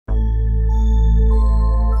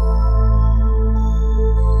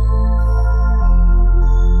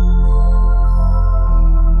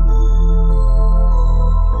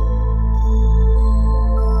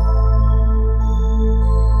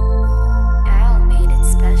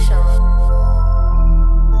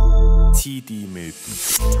TD move.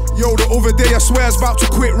 Yo, the other day I swear I was about to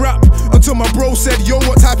quit rap, until my bro said, yo,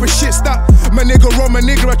 what type of shit's that? My nigga run, my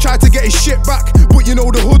nigga, I tried to get his shit back, but you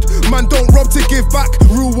know the hood, man don't rob to give back.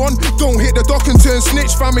 Rule 1, don't hit the dock and turn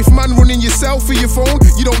snitch, fam. If man running yourself for your phone,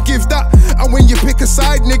 you don't give that. And when you pick a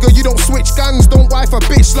side, nigga, you don't switch gangs. Don't wife a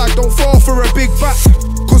bitch like, don't fall for a big back.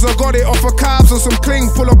 Cause I got it off of carbs or some cling,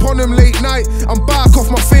 pull up on them late night and bark off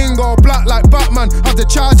my finger, all black like Batman, have the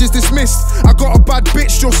charges dismissed. I got a bad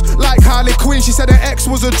bitch just like Harley Quinn, she said her ex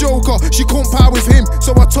was a joker, she couldn't par with him,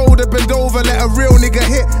 so I told her bend over, let a real nigga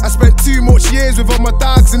hit. I spent too much years with all my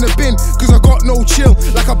dogs in the bin, cause I got no chill,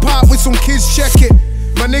 like I part with some kids, check it.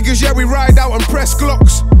 My niggas, yeah, we ride out and press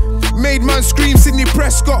Glocks. Made man scream, Sydney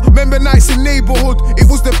Prescott. Remember nights in neighbourhood, it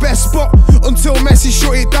was the best spot, until Messi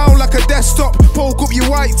shut it down like a desktop. Poke up your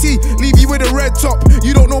white tee, leave you with a red top.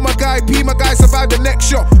 You don't know my guy P, my guy survived the next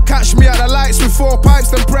shot. Catch me at the lights with 4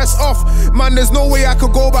 pipes, then press off. Man, there's no way I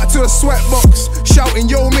could go back to a sweatbox, shouting,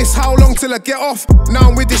 yo miss, how long till I get off? Now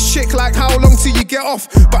I'm with this chick, like how long till you get off?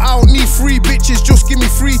 But I don't need free bitches, just give me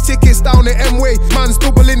free tickets down the M-way. Man's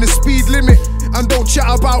doubling the speed limit. And don't chat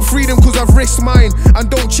about freedom cause I've risked mine, and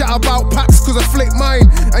don't chat about packs cause I flick mine.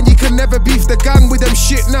 And you can never beef the gang with them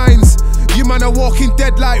shit nines. You man are walking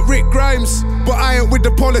dead like Rick Grimes. But I ain't with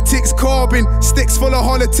the politics, Corbyn. Sticks full of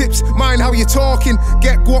holler tips, mind how you talking.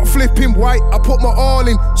 Get guap flipping white, I put my all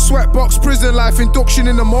in. Sweatbox, prison life, induction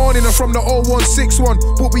in the morning. I'm from the 0161,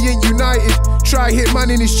 but we ain't united. Try hit man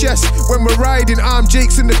in his chest when we're riding. Arm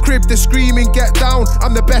Jake's in the crib, they're screaming, get down.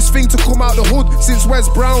 I'm the best thing to come out the hood since Wes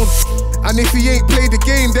Brown. And if he ain't played the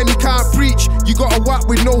game, then he can't preach. You got a whack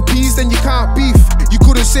with no peas, then you can't beef. You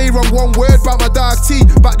couldn't say wrong one word about my dog T.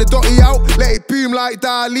 Back the dotty out, let it boom like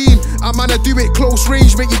Darlene. And man, I do it close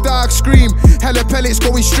range, make your dog scream. Hella pellets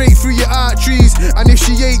going straight through your arteries. And if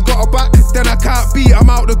she ain't got a back, then I can't beat.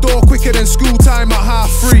 I'm out the door quicker than school time at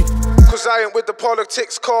 3:30. Cause I ain't with the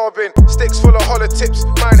politics, Corbyn. Sticks full of holler tips,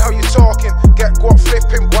 mind how you talking. Get guap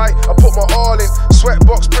flipping white, I put my all in.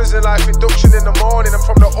 Sweatbox, prison life, induction in the morning. I'm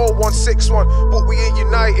from the 0161, but we ain't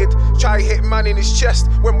united. Try hit man in his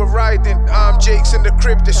chest when we're riding. Arm Jake's in the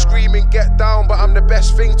crib, they're screaming, get down. But I'm the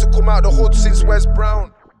best thing to come out the hood since Wes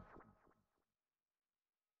Brown.